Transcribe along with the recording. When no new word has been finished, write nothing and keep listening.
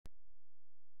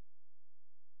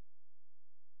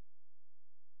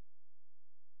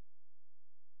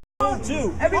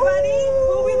too. Everybody,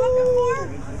 who are we looking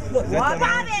for? Look,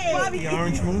 Bobby. The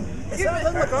orange moon. It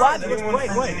doesn't look orange. Anyone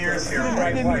from engineers here?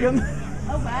 Right, white.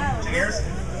 Oh, wow. Engineers?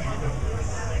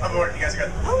 I'm bored. You guys are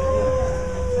good.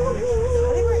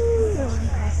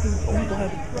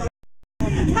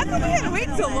 How come we had to wait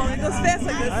so long? It goes fast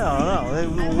like this. I don't know. They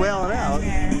were wailing out.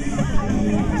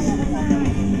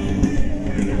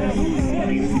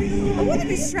 I want to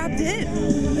be strapped in.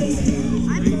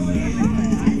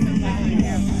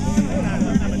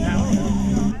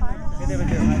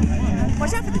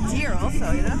 Watch out for the deer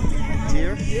also, you know?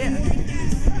 Deer? Yeah.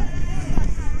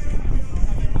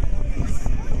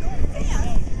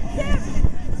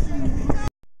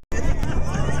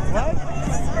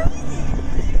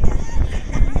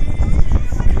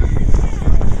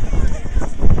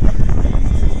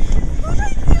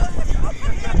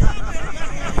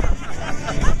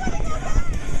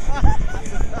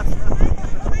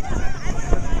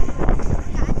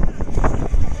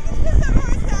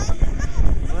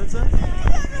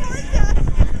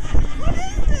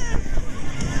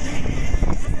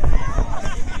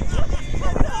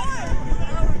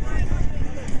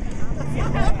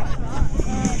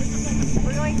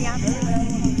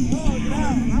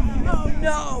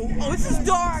 Oh, this is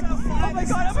dark. Oh my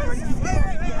God, I'm already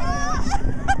scared.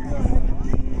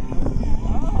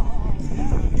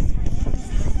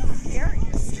 Scary.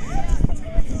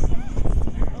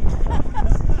 I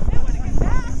want to get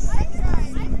back. I'm scared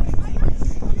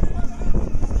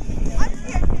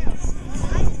too.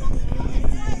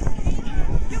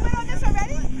 You went on this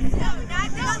already? No, not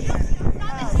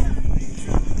this year.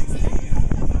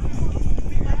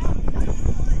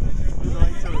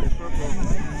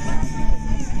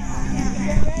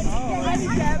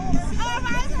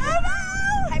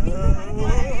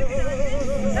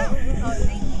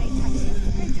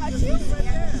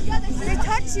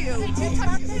 You. They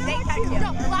touch you. No,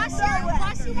 last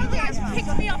year one day just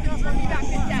picked me up and threw me back in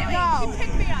down. No. He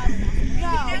picked me up.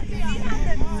 No.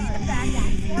 See the bag.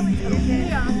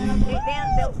 Yeah.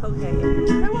 They'll poke at you.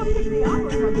 They won't pick me up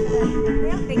or something.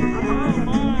 They'll think I'm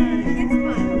on.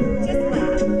 It's fun.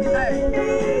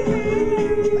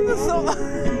 Just laugh.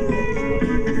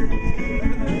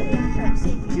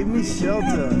 Give me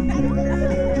shelter.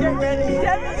 Get ready.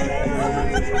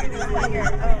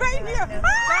 Right here.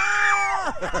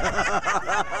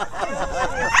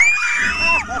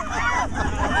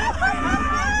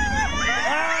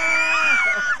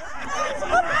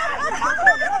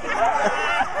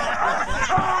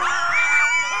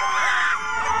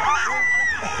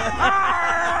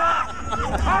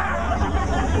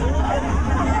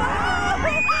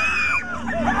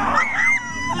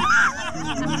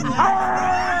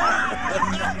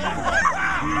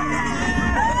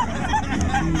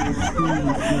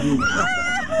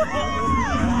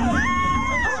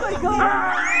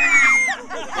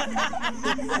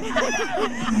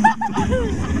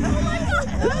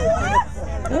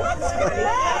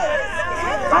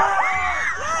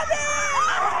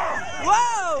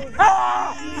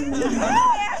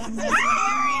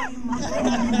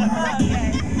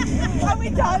 Are we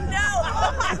done now?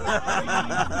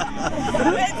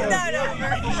 It's not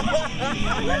over.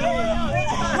 Look.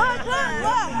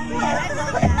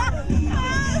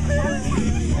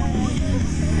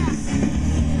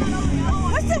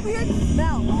 What's that weird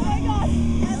smell? Oh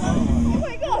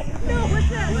my God. No, what's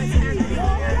that? What's happening?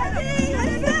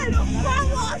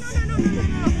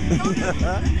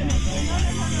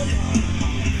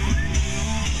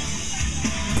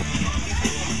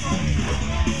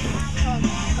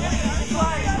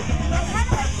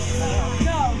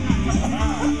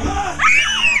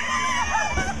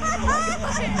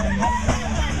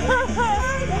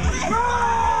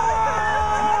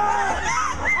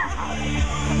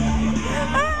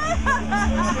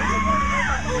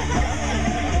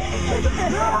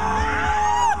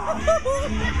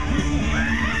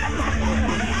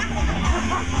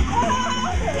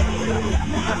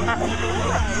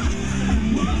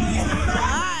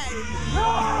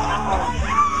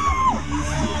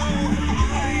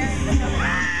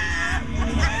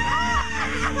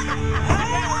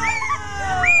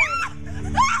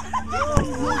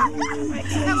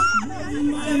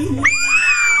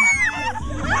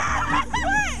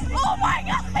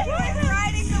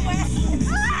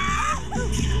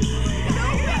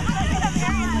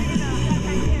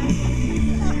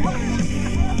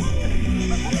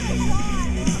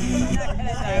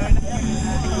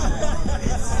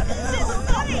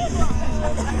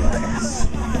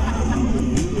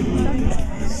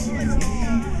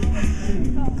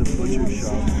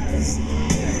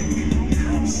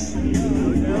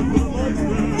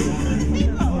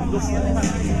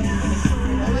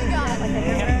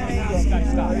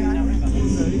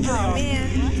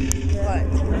 And what?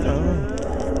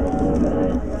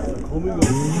 Oh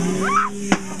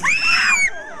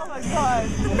my god.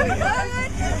 Oh my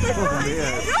god. Oh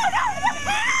man.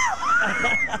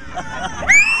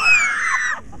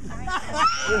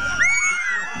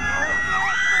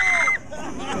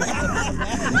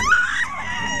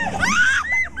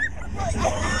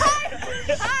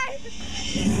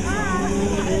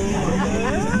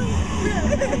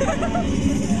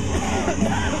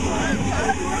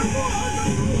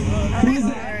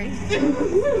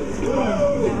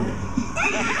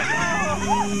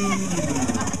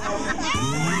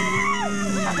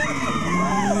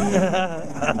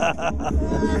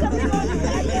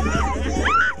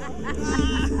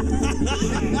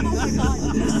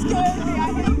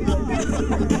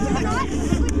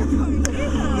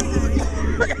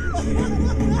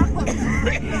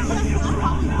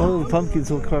 Oh, the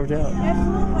pumpkins all carved out.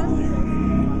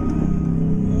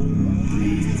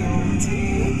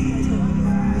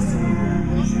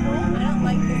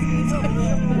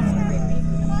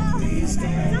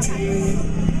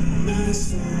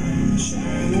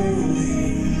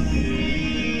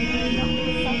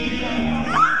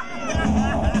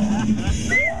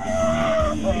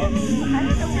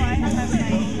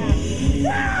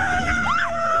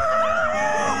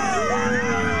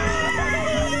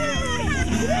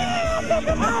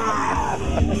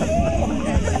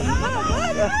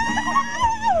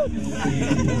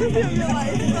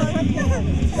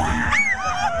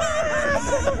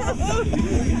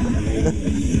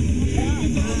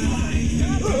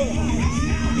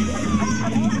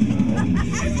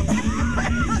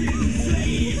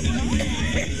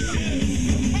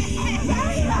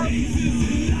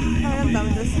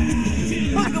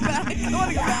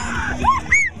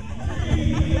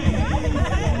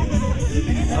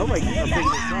 Oh my god, I'm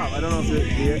taking this off. I don't know if the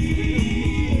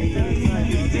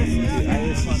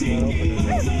iris is not open or not.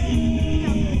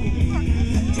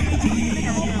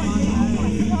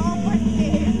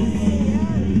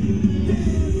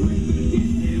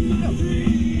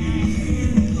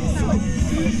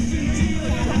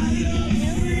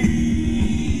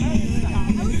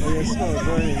 Oh yeah, I smell it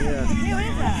burning, yeah. Hey, what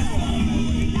is that?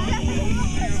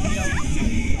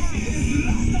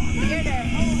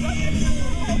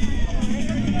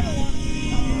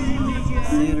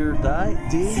 Theater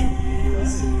D?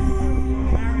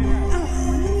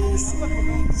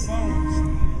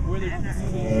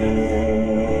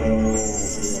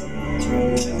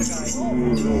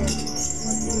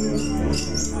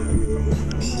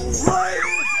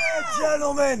 Ladies and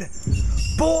gentlemen,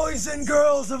 boys and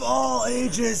girls of all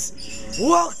ages,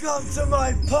 welcome to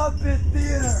my puppet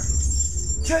theater.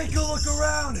 Take a look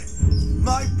around.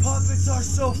 My puppets are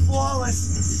so flawless,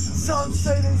 some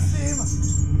say they seem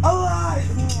alive.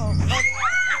 Oh my god.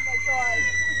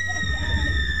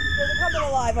 There's a puppet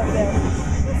alive up there.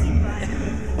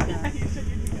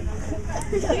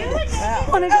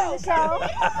 Want to go to the show?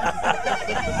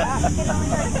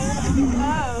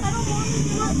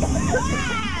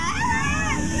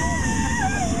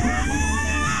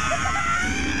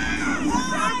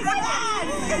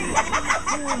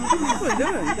 What are we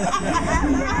doing?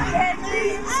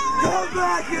 Come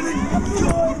back and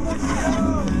enjoy the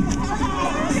show.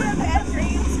 Bad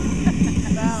dreams.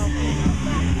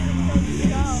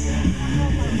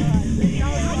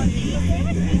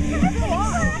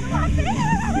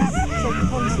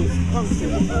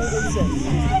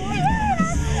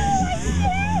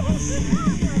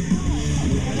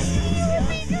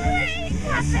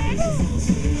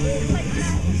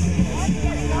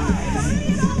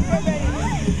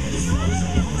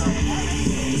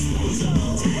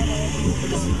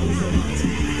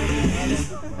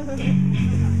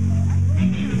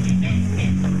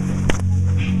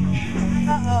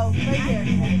 Uh-oh, right here.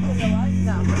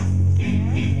 No.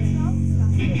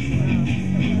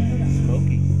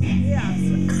 Smoky. Yeah.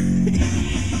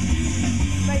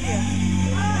 Right here.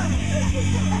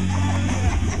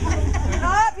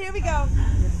 Up, here we go.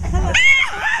 Hello.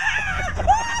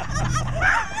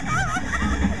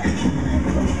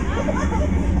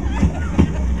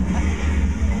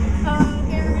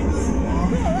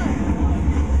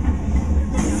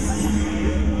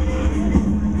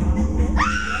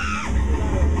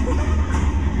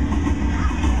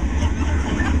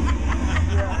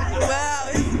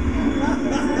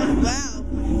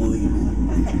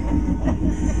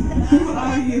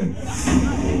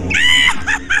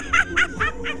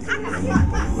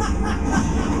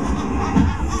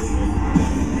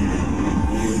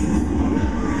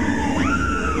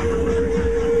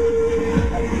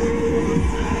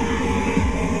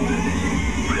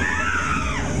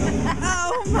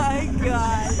 Oh my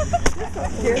god.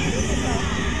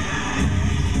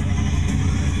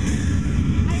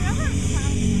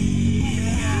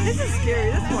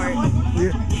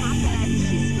 Yeah.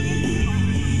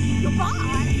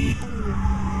 Goodbye.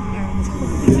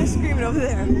 They're screaming over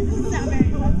there.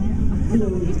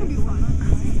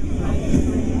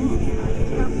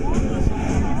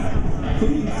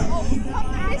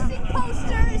 Missing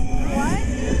posters. What?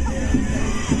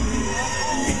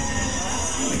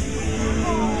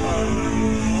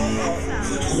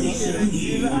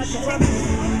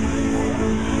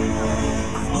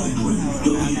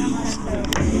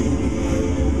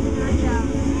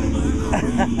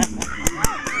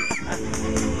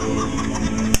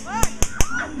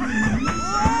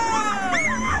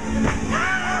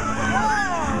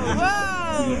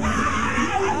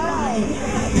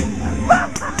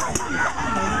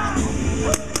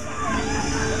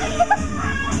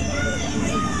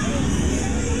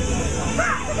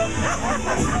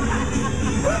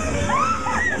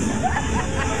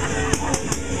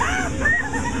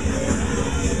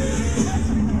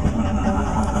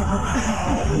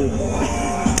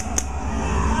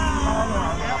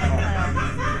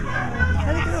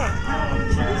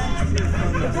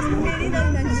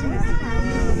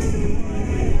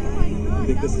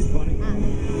 Think this is funny?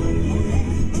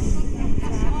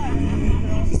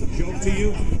 Is this a joke to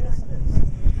you?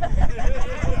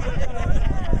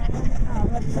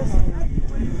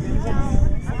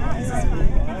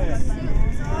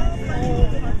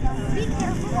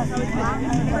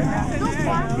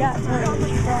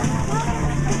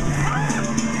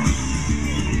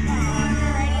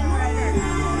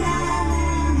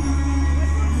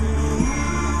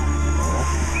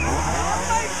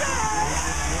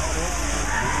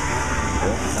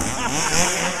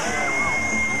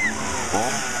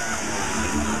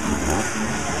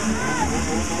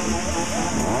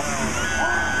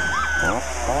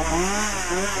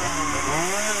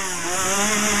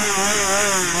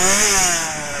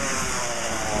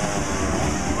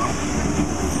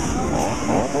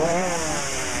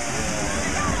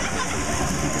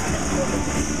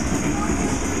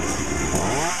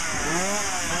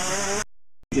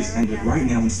 Just ended right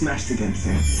now and smashed again,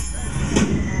 fam.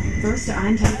 First,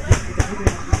 I'm taking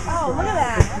Oh, look at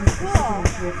that. Cool.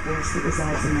 force that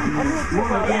resides in that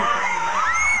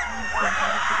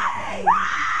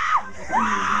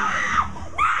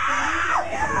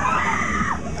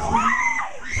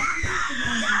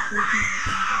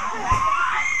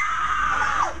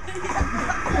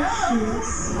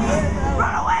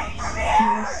Run away from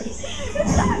here!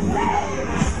 It's not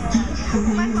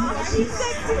safe! My mom, she's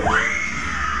sexy!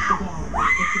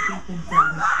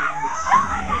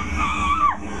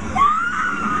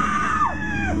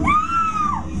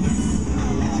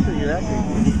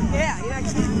 Yeah, you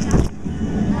actually.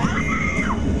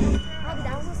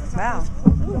 Wow.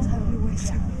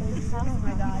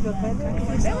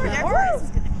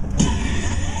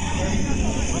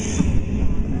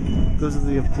 Those are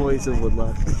the employees of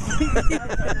Woodlock.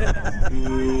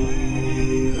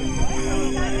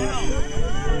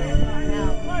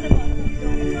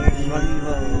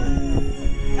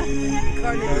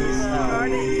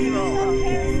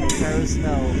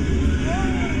 Snow.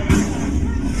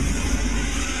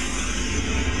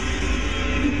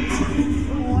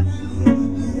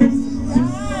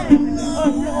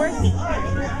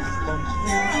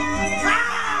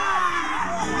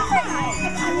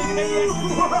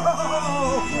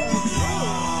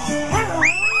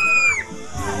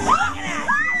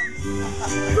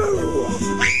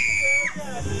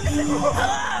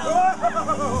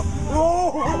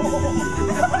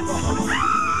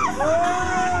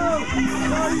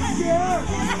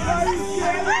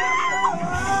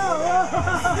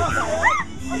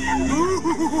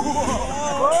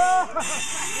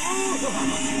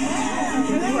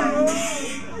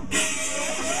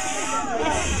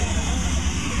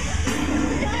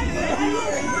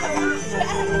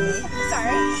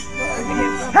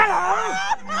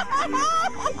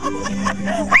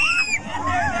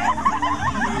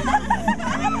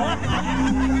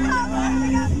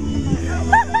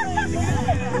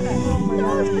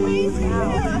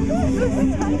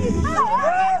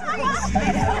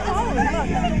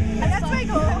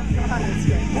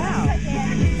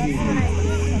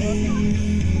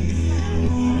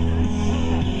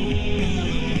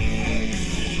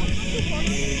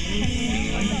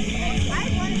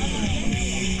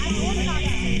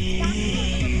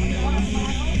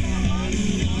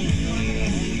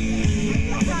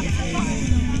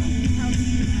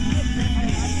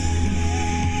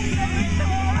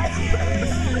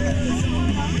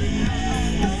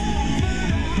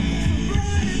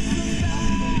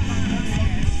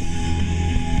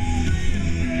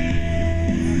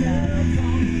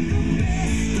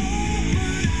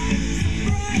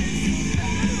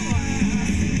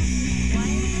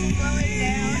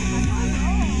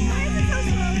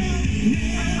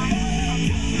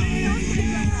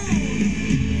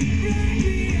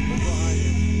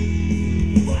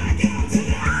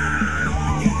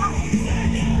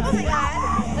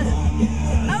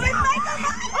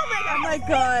 my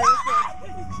god.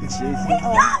 Jesus.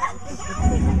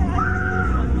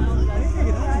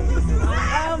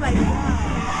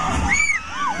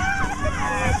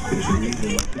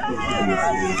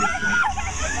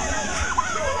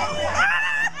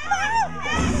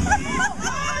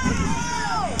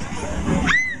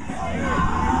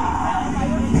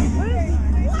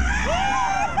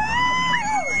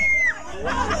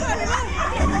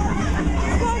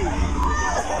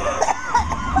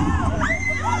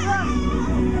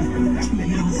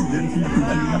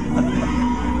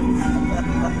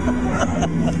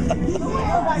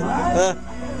 Oh my god.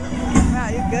 Wow,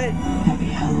 you're good.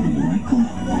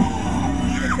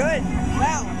 You're good.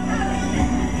 Wow.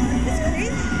 It's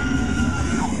crazy.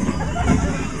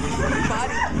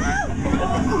 Body.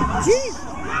 Jeez.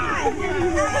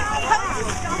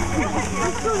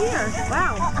 I'm still here.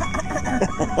 Wow.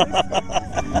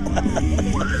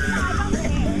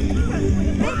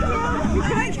 You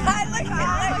good? God, look.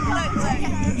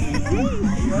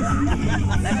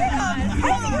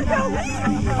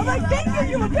 I'm like, thank you,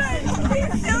 you were good.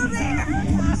 You're still there.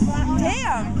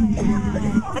 Damn.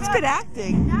 That's good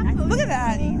acting. Look at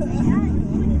that.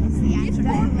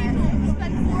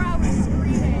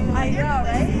 I know,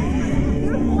 right?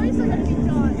 Your boys are gonna be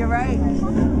done. You're right.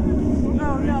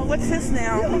 Oh no, what's this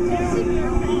now? My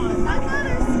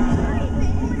mother's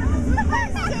screaming.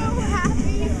 I'm so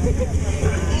happy.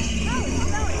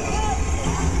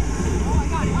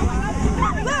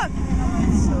 Look.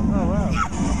 Oh, wow.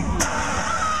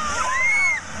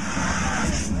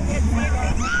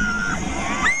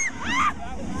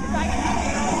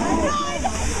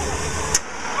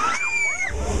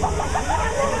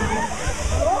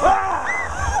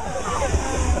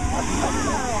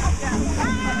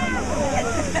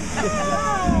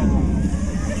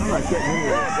 I'm not getting in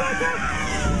there.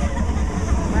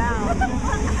 Wow.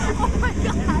 Oh my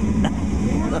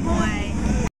god. Boy.